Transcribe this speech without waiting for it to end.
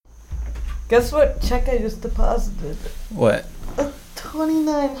Guess what check I just deposited? What? A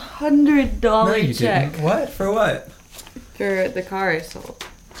 $2,900 No, you check. didn't. What? For what? For the car I sold.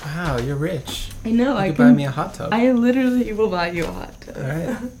 Wow, you're rich. I know. You could buy me a hot tub. I literally will buy you a hot tub. All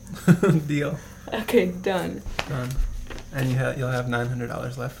right. Deal. Okay, done. Done. And you'll have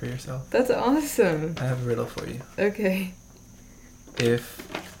 $900 left for yourself. That's awesome. I have a riddle for you. Okay. If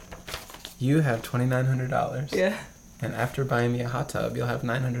you have $2,900, Yeah. and after buying me a hot tub, you'll have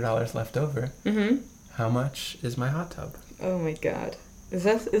 $900 left over, Mm-hmm. how much is my hot tub? Oh my god. Is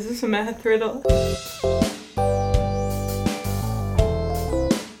this a math riddle?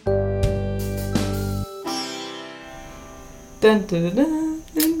 Dun, dun, dun,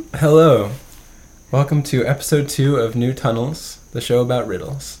 dun. Hello. Welcome to episode 2 of New Tunnels, the show about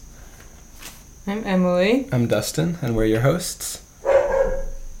riddles. I'm Emily. I'm Dustin, and we're your hosts.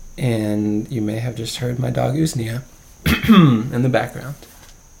 And you may have just heard my dog Uznia in the background.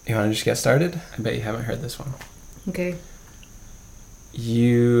 You want to just get started? I bet you haven't heard this one. Okay.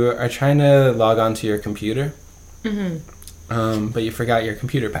 You are trying to log on to your computer, Mm-hmm. but you forgot your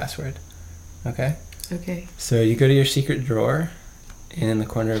computer password. Okay? Okay. So you go to your secret drawer in the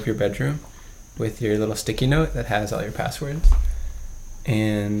corner of your bedroom with your little sticky note that has all your passwords.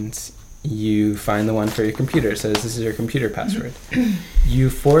 And you find the one for your computer. It says this is your computer password. You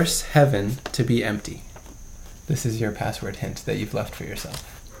force heaven to be empty. This is your password hint that you've left for yourself.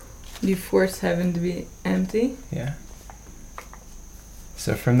 You force heaven to be empty? Yeah.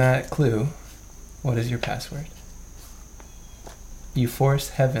 So from that clue, what is your password? You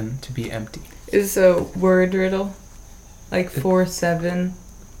force heaven to be empty. Is this a word riddle? Like 4-7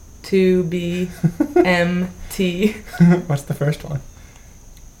 to be empty. What's the first one?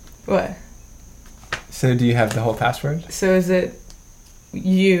 What? So do you have the whole password? So is it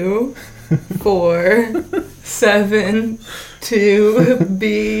you 4-7 to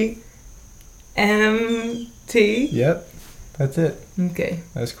be empty? Yep. That's it. Okay.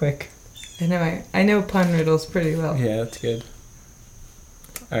 That was quick. I know pun riddles pretty well. Yeah, that's good.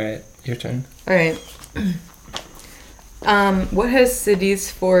 Alright, your turn. Alright. What has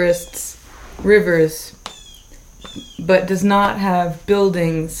cities, forests, rivers, but does not have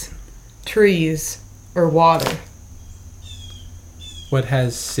buildings, trees, or water? What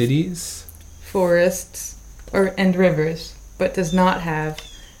has cities? Forests and rivers, but does not have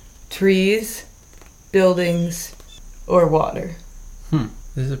trees, buildings, or water.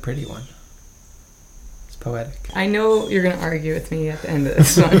 This is a pretty one. It's poetic. I know you're going to argue with me at the end of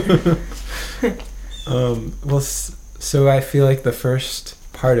this one. So I feel like the first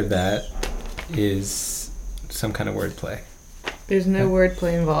part of that is some kind of wordplay. There's no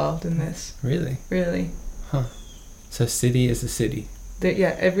wordplay involved in this. Really? Really. Huh. So city is a city.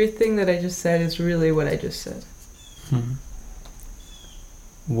 Yeah, everything that I just said is really what I just said.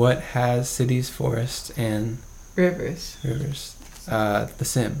 What has cities, forests, and Rivers. rivers? The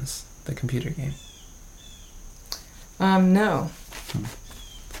Sims, the computer game. No.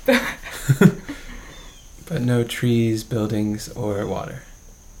 But no trees, buildings, or water.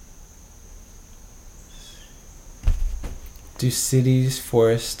 Do cities,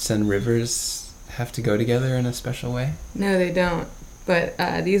 forests, and rivers have to go together in a special way? No, they don't. But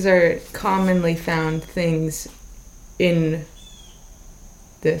these are commonly found things in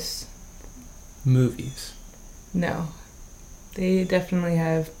this. Movies. No. They definitely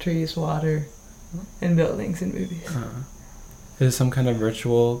have trees, water, and buildings in movies. Is it some kind of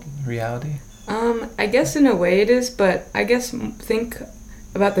virtual reality? I guess in a way it is, but I guess think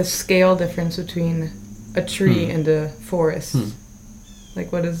about the scale difference between a tree and a forest.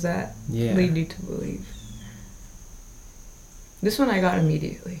 Like, what does that lead you to believe? This one I got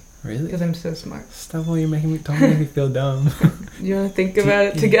immediately. Really? Because I'm so smart. Stop while you're don't make me feel dumb. You want to think about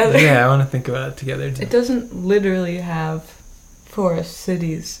it together? Yeah, I want to think about it together too. It doesn't literally have forests,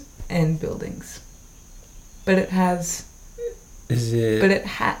 cities, and buildings. But it has... Is it...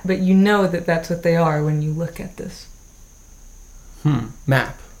 But you know that that's what they are when you look at this.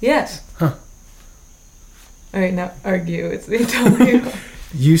 Map. Yes. Huh. Alright, now argue with me. Tell me.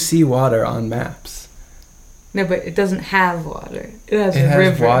 You see water on maps. No, but it doesn't have water. It has It a has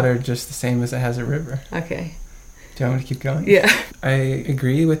river. water just the same as it has a river. Okay. Do you want me to keep going? Yeah. I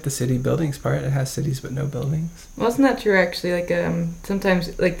agree with the city buildings part. It has cities but no buildings. Well, it's not true actually. Like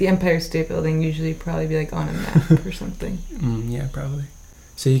sometimes like the Empire State Building usually probably be like on a map or something. Yeah, probably.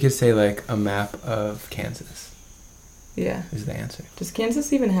 So you could say like a map of Kansas. Yeah. Is the answer. Does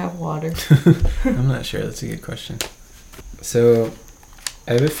Kansas even have water? I'm not sure. That's a good question. So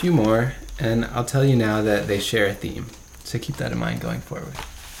I have a few more, and I'll tell you now that they share a theme. So keep that in mind going forward.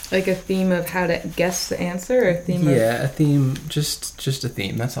 Like a theme of how to guess the answer, or a theme of... Yeah, a theme. Just a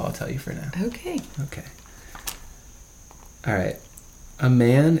theme. That's all I'll tell you for now. Okay. Okay. All right. A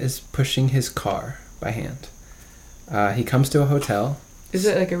man is pushing his car by hand. He comes to a hotel. Is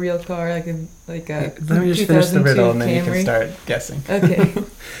it like a real car, like a Let me just finish the riddle and then you Camry? can start guessing. Okay.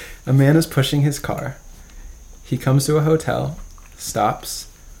 A man is pushing his car. He comes to a hotel, stops,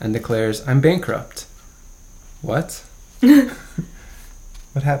 and declares, "I'm bankrupt." What?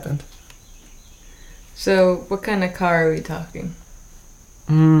 What happened? So, what kind of car are we talking?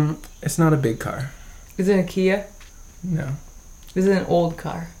 It's not a big car. Is it a Kia? No. Is it an old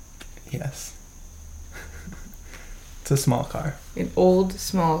car? Yes. It's a small car. An old,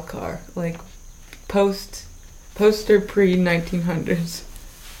 small car. Like, post or pre-1900s.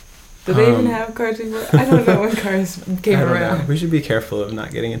 Do they even have cars anymore? I don't know when cars came around. Know. We should be careful of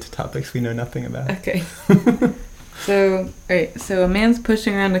not getting into topics we know nothing about. Okay. So a man's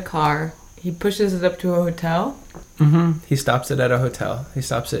pushing around a car. He pushes it up to a hotel. He stops it at a hotel. He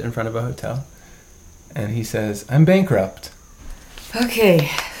stops it in front of a hotel. And he says, "I'm bankrupt." Okay.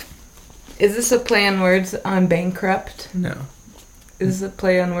 Is this a play on words on bankrupt? No. Is this a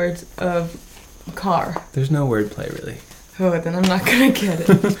play on words of car? There's no wordplay, really. Oh, then I'm not going to get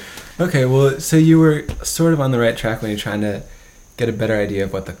it. Okay, well, so you were sort of on the right track when you're trying to get a better idea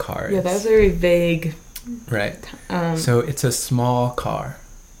of what the car is. Yeah, that was very vague. Right. So it's a small car.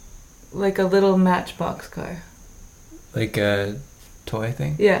 Like a little Matchbox car. Like a toy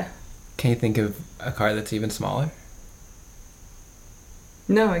thing? Yeah. Can you think of a car that's even smaller?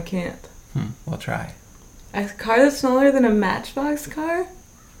 No, I can't. We'll try. A car that's smaller than a Matchbox car?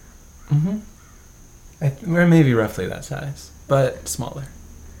 We're maybe roughly that size, but smaller.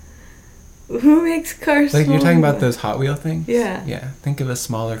 Who makes cars Like smaller? you're talking about those Hot Wheel things? Yeah. Yeah, think of a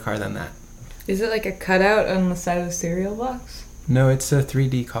smaller car than that. Is it like a cutout on the side of the cereal box? No, it's a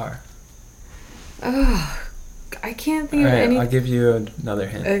 3D car. Oh, I can't think of Alright, any... I'll give you another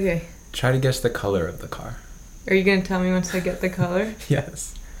hint. Okay. Try to guess the color of the car. Are you going to tell me once I get the color?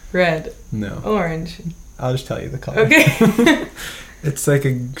 Yes. Red. No. Orange. I'll just tell you the color. Okay. It's like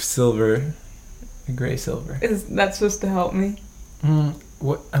a gray silver. Is that supposed to help me?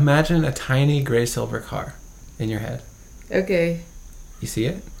 Imagine a tiny gray silver car in your head. Okay. You see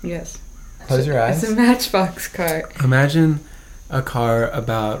it? Yes. Close your eyes. It's a Matchbox car. Imagine a car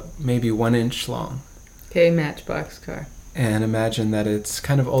about maybe 1 inch long. Okay, Matchbox car. And imagine that it's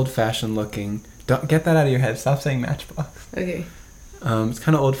kind of old-fashioned looking. Don't get that out of your head. Stop saying Matchbox. Okay. It's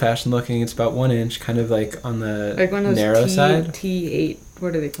kind of old-fashioned looking. It's about 1 inch, kind of like on the like one of those narrow side. T8.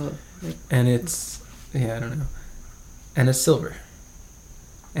 What are they called? Like... And it's, I don't know. And it's silver.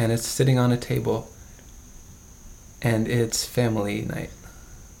 And it's sitting on a table. And it's family night.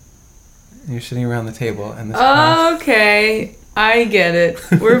 And you're sitting around the table, and this. Okay, I get it.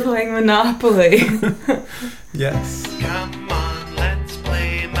 We're playing Monopoly. Yes. Come on, let's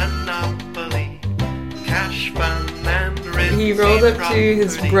play Monopoly. Cash fun and He rolled up to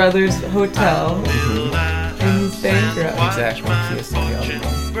his brother's hotel, and he's bankrupt. Exactly. He has to pay all the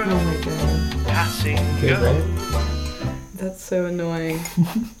money. Oh my god. Passing Good, go. right? That's so annoying.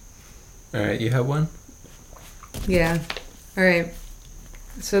 Alright, you have one? Yeah. Alright.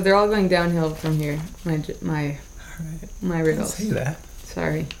 So they're all going downhill from here. My riddles. Say that.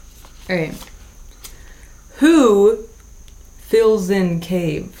 Sorry. Alright. Who fills in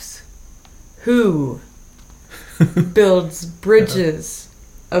caves? Who builds bridges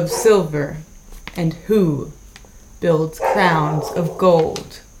of silver? And who builds crowns of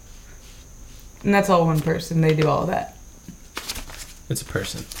gold? And that's all one person. They do all that. It's a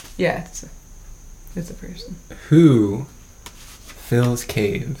person. Yeah, it's a person. Who fills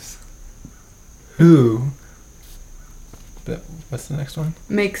caves? Who? But what's the next one?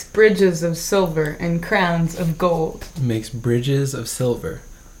 Makes bridges of silver and crowns of gold. Makes bridges of silver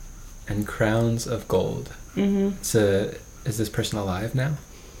and crowns of gold. Mm-hmm. So, is this person alive now?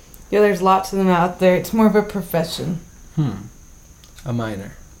 Yeah, there's lots of them out there. It's more of a profession. A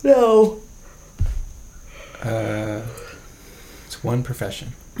miner. No. It's one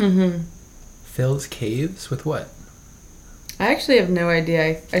profession. Mm-hmm. Fills caves with what? I actually have no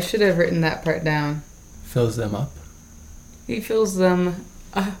idea. I should have written that part down. Fills them up? He fills them.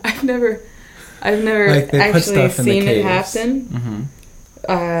 I've never Like they put actually stuff in the seen it caves. happen. Mm-hmm.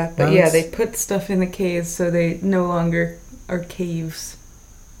 But yeah, they put stuff in the caves, so they no longer are caves.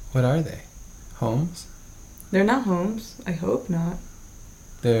 What are they? Homes? They're not homes. I hope not.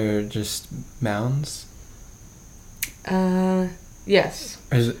 They're just mounds? Yes.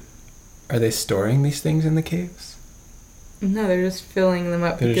 Are they storing these things in the caves? No, they're just filling them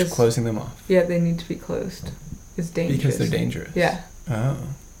up. They're just closing them off. Yeah, they need to be closed. It's dangerous. Because they're dangerous. Yeah. Oh.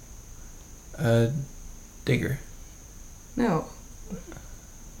 A digger. No.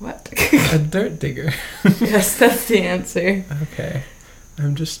 What? A dirt digger. Yes, that's the answer. Okay.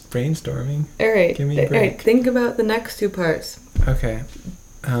 I'm just brainstorming. All right. Give me a break. All right, think about the next two parts. Okay.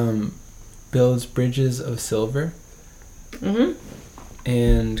 Builds bridges of silver. Mm-hmm.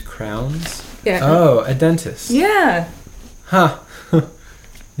 And crowns. Yeah. Oh, a dentist. Yeah. Huh.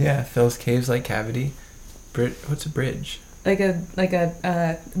 Yeah, fills caves like cavity. What's a bridge? Like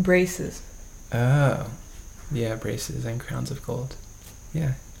a braces. Oh. Yeah, braces and crowns of gold.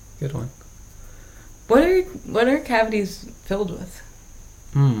 Yeah, good one. What are cavities filled with?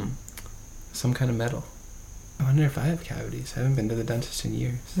 Some kind of metal. I wonder if I have cavities. I haven't been to the dentist in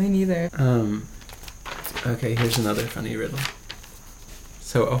years. Me neither. Okay, here's another funny riddle.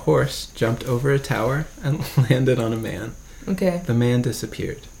 So a horse jumped over a tower and landed on a man. Okay. The man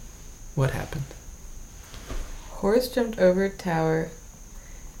disappeared. What happened? Horse jumped over a tower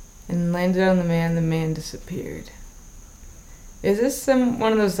and landed on the man. The man disappeared. Is this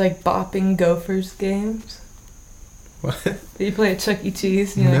one of those like bopping gophers games? What? That you play at Chuck E.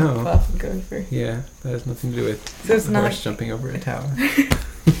 Cheese and you No. like bop a gopher? Yeah, that has nothing to do with So it's a not horse jumping over a tower.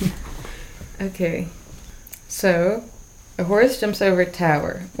 Okay. So a horse jumps over a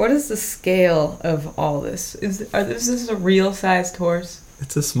tower. What is the scale of all this? Is this a real sized horse?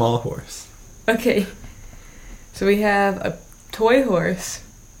 It's a small horse. Okay. So we have a toy horse.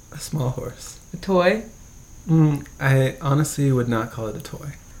 A small horse. A toy. I honestly would not call it a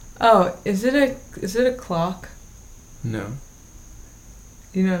toy. Oh, is it a clock? No.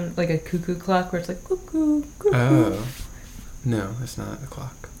 You know, like a cuckoo clock where it's like cuckoo, cuckoo. Oh. No, it's not a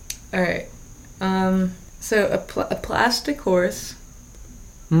clock. All right. So a plastic horse.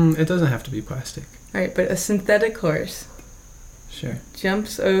 It doesn't have to be plastic. All right, but a synthetic horse Sure.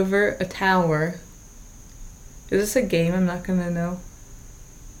 jumps over a tower. Is this a game? I'm not gonna know.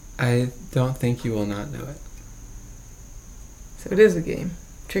 I don't think you will not know it. So it is a game.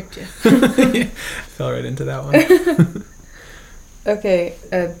 Tricked you. Yeah, fell right into that one. Okay,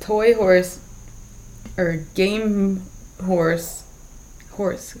 a toy horse or game horse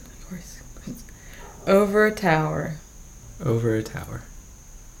over a tower Over a tower.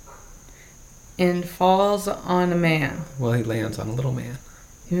 and falls on a man. Well, he lands on a little man.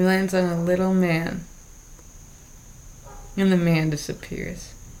 He lands on a little man. And the man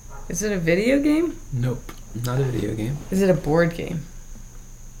disappears. Is it a video game? Nope. Not a video game. Is it a board game?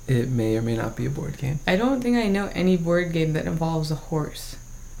 It may or may not be a board game. I don't think I know any board game that involves a horse.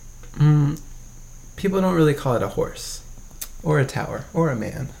 People don't really call it a horse. Or a tower. Or a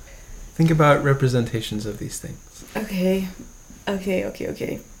man. Think about representations of these things. Okay.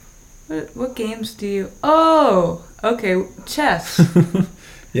 What games do you... Oh! Okay, chess.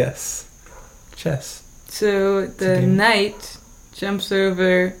 Yes. Chess. So the knight jumps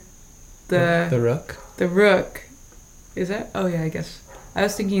over The rook? the rook. Is that? Oh yeah, I guess. I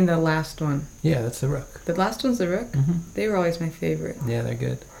was thinking the last one. Yeah, that's the rook. The last one's the rook? Mm-hmm. They were always my favorite. Yeah, they're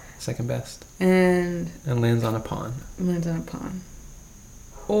good. Second best. And lands on a pawn. lands on a pawn.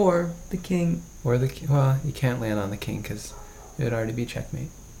 Or the king. Or well, you can't land on the king because it would already be checkmate.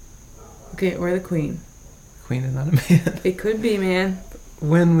 Okay, or the queen. Queen is not a man. It could be, man.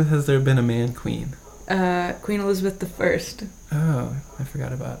 When has there been a man queen? Queen Elizabeth I. Oh, I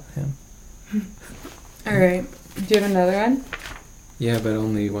forgot about him. Alright. Do you have another one? Yeah, but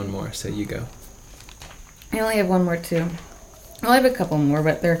only one more, so you go. I only have one more too. Well, I have a couple more,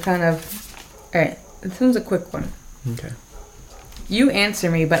 but they're kind of... Alright, this one's a quick one. Okay. You answer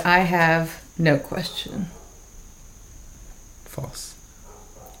me, but I have no question. False.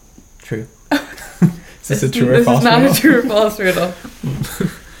 True. Is this a true or false This is not riddle? a true or false riddle.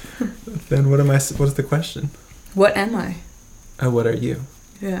 Then what's the question? What am I? What are you?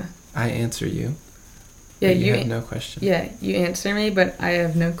 Yeah. I answer you. Yeah, but you you have no question. Yeah, you answer me, but I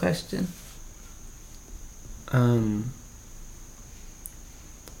have no question. I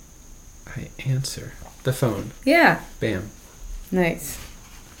answer. The phone. Yeah. Bam. Nice.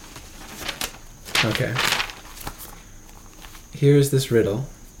 Okay. Here's this riddle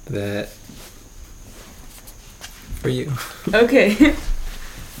that... for you. Okay.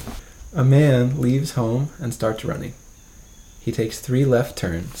 A man leaves home and starts running. He takes 3 left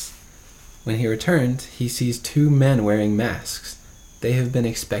turns. When he returned, he sees 2 men wearing masks. They have been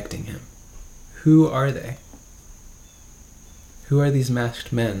expecting him. Who are they? Who are these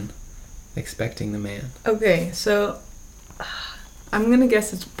masked men expecting the man? Okay, so I'm gonna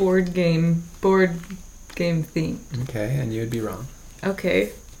guess it's board game theme. Okay, and you would be wrong.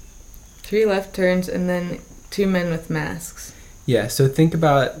 Okay. 3 left turns and then 2 men with masks. Yeah, so think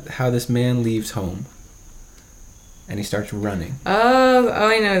about how this man leaves home. And he starts running. Oh,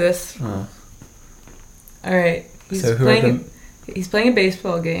 I know this. Oh. All right. He's playing a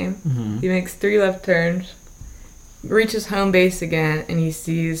baseball game. Mm-hmm. He makes 3 left turns, reaches home base again, and he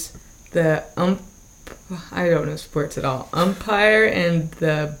sees the I don't know sports at all. Umpire and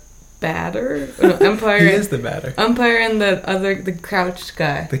the batter. No, umpire. He is the batter. Umpire and the crouched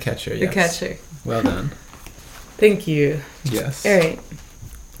guy. The catcher. The Yes. catcher. Well done. Thank you. Yes. All right.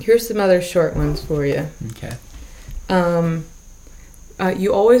 Here's some other short ones for you. Okay.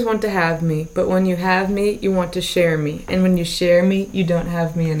 You always want to have me, but when you have me, you want to share me. And when you share me, you don't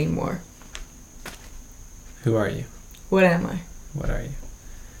have me anymore. Who are you? What am I? What are you?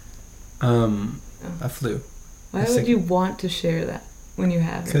 A flu. Why would you want to share that when you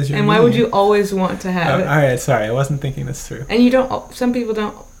have it? 'Cause you're And why would mean. you always want to have it? All right, sorry, I wasn't thinking this through. And you don't. Some people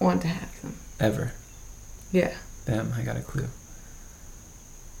don't want to have them. Ever. Yeah. Damn, I got a clue.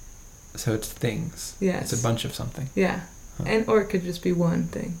 So it's things. Yes. It's a bunch of something. Yeah. Huh. Or it could just be one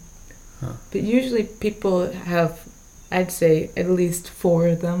thing. Huh. But usually people have, I'd say, at least 4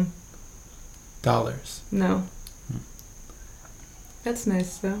 of them. Dollars. No. That's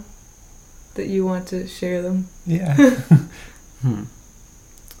nice, though. That you want to share them. Yeah.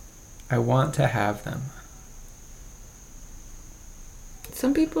 I want to have them.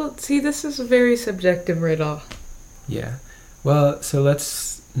 Some people, see, this is a very subjective riddle. Yeah. Well, so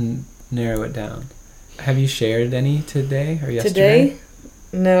let's narrow it down. Have you shared any today or yesterday? Today?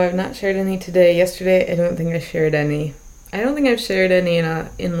 No, I've not shared any today. Yesterday, I don't think I shared any. I don't think I've shared any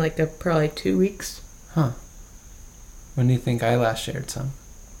in probably 2 weeks. Huh. When do you think I last shared some?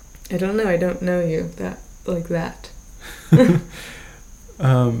 I don't know. I don't know you that.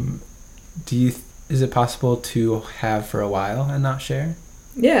 Is it possible to have for a while and not share?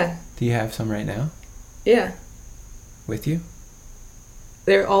 Yeah. Do you have some right now? Yeah. With you?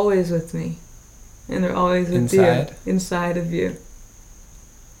 They're always with me. And they're always with Inside? you. Inside of you.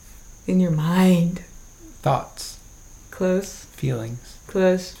 In your mind. Thoughts. Close. Feelings.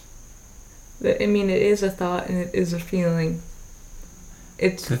 Close. I mean, it is a thought and it is a feeling.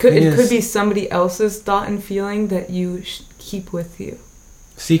 It could be somebody else's thought and feeling that you keep with you.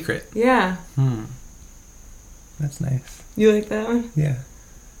 Secret. Yeah. That's nice. You like that one? Yeah.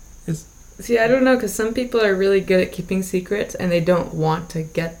 See, I don't know, because some people are really good at keeping secrets and they don't want to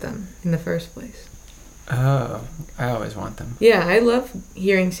get them in the first place. Oh, I always want them. Yeah, I love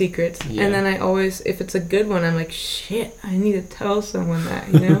hearing secrets. Yeah. And then I always, if it's a good one, I'm like, shit, I need to tell someone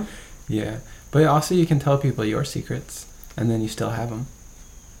that, you know? Yeah. But also you can tell people your secrets and then you still have them.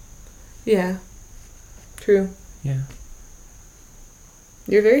 Yeah. True. Yeah.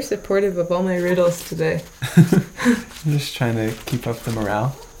 You're very supportive of all my riddles today. I'm just trying to keep up the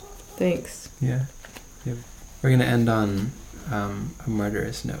morale. Thanks. Yeah. We're going to end on a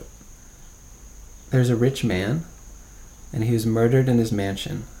murderous note. There's a rich man, and he was murdered in his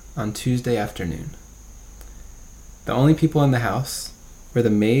mansion on Tuesday afternoon. The only people in the house were the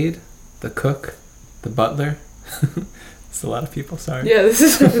maid, the cook, the butler. It's a lot of people, sorry. Yeah,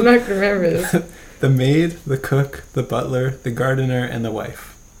 I'm not going to remember this. The maid, the cook, the butler, the gardener, and the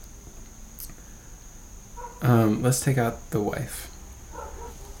wife. Let's take out the wife.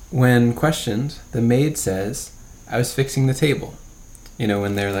 When questioned, the maid says, I was fixing the table. You know,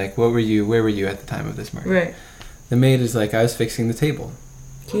 when they're like, where were you at the time of this murder? Right. The maid is like, I was fixing the table.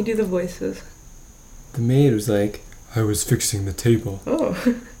 Can you do the voices? The maid was like, I was fixing the table. Oh.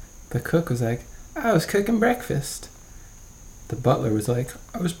 The cook was like, I was cooking breakfast. The butler was like,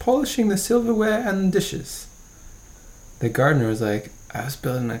 I was polishing the silverware and dishes. The gardener was like, I was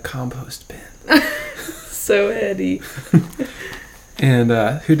building a compost bin. So heady. And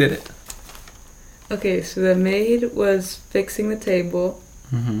who did it? Okay, so the maid was fixing the table.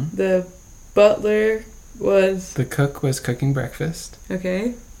 Mm-hmm. The butler was... The cook was cooking breakfast.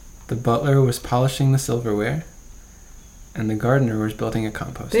 Okay. The butler was polishing the silverware. And the gardener was building a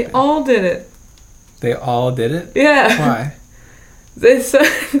compost bin. They all did it. They all did it? Yeah. Why?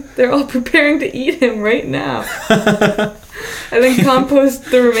 They're all preparing to eat him right now. And then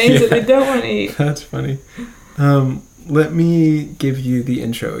compost the remains that they don't want to eat. That's funny. Let me give you the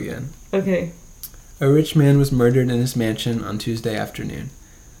intro again. Okay. A rich man was murdered in his mansion on Tuesday afternoon.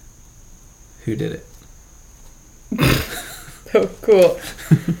 Who did it? Oh, cool.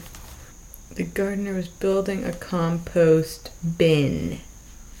 The gardener was building a compost bin.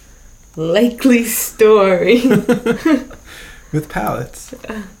 Likely story. With pallets.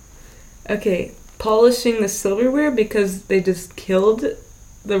 Okay, polishing the silverware because they just killed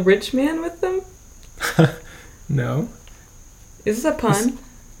the rich man with them? No. Is this a pun?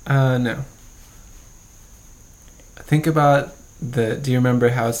 No. Think about do you remember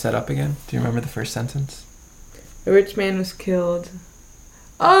how it's set up again? Do you remember the first sentence? The rich man was killed.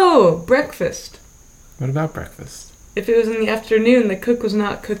 Oh, breakfast. What about breakfast? If it was in the afternoon, the cook was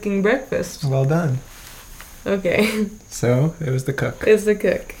not cooking breakfast. Well done. Okay. So, it was the cook. It's the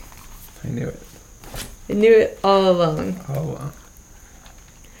cook. I knew it. I knew it all along. All along.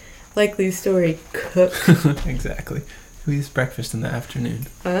 Likely story, cook. Exactly. Who eats breakfast in the afternoon?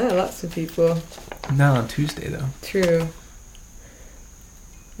 Lots of people. Not on Tuesday, though. True.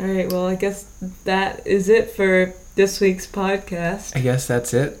 Alright, well, I guess that is it for this week's podcast. I guess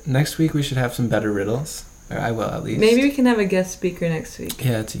that's it. Next week we should have some better riddles. Or I will, at least. Maybe we can have a guest speaker next week.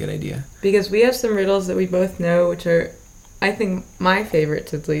 Yeah, that's a good idea. Because we have some riddles that we both know, which are, I think, my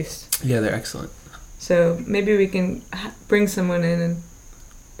favorites at least. Yeah, they're excellent. So maybe we can bring someone in and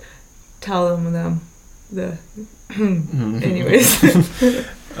tell them the... Anyways.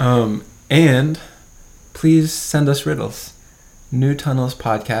 And please send us riddles.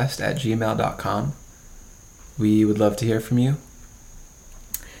 newtunnelspodcast@gmail.com. We would love to hear from you.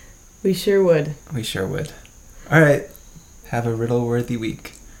 We sure would. We sure would. All right. Have a riddle-worthy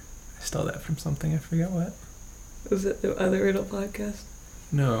week. I stole that from something. I forgot what. Was it the other riddle podcast?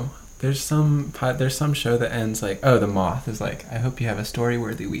 No. There's some show that ends like, oh, the moth is like, I hope you have a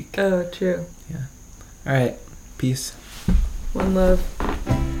story-worthy week. Oh, true. Yeah. All right. Peace. One love.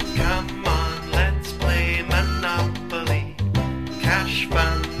 Come on, let's play Monopoly. Cash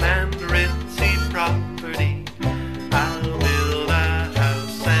fun and ritzy property. I'll build a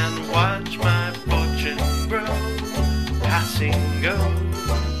house and watch my fortune grow. Passing go.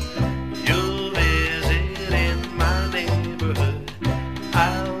 You'll visit in my neighborhood.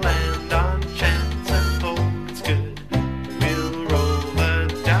 I'll